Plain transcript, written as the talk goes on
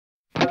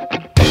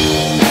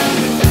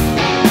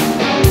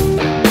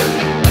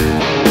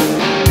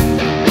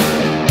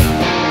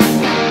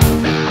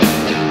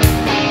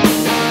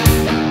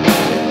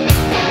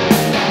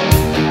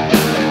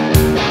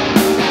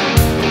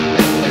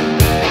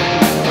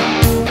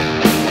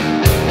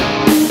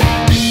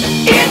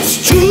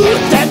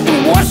that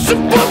was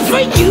supposed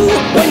for you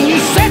when you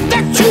said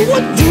that you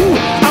would do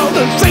all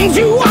the things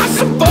you are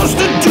supposed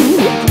to do.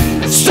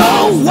 So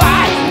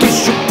why did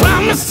you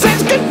promise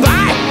us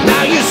goodbye?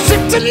 Now you're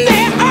sitting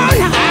there on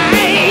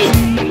high.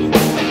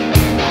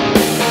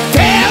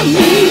 Tell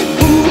me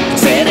who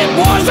said it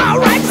was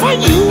alright for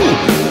you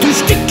to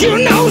stick your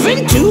nose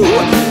into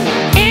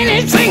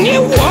anything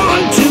you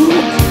want to,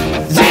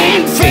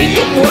 then fake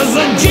it was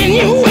a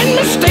genuine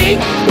mistake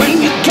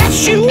when you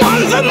catch you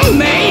on the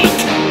make.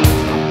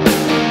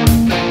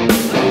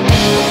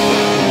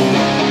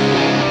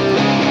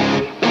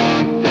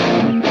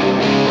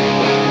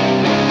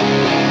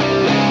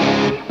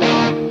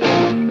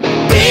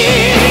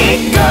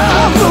 Big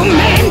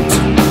government,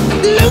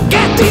 look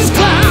at these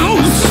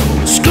clowns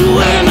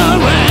screwing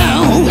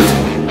around.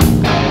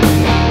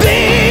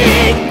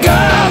 Big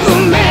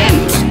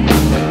government,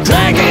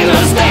 dragging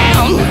us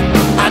down.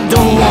 I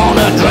don't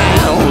wanna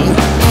drown.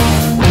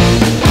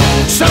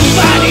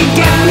 Somebody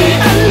get me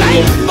a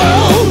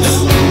lifeboat.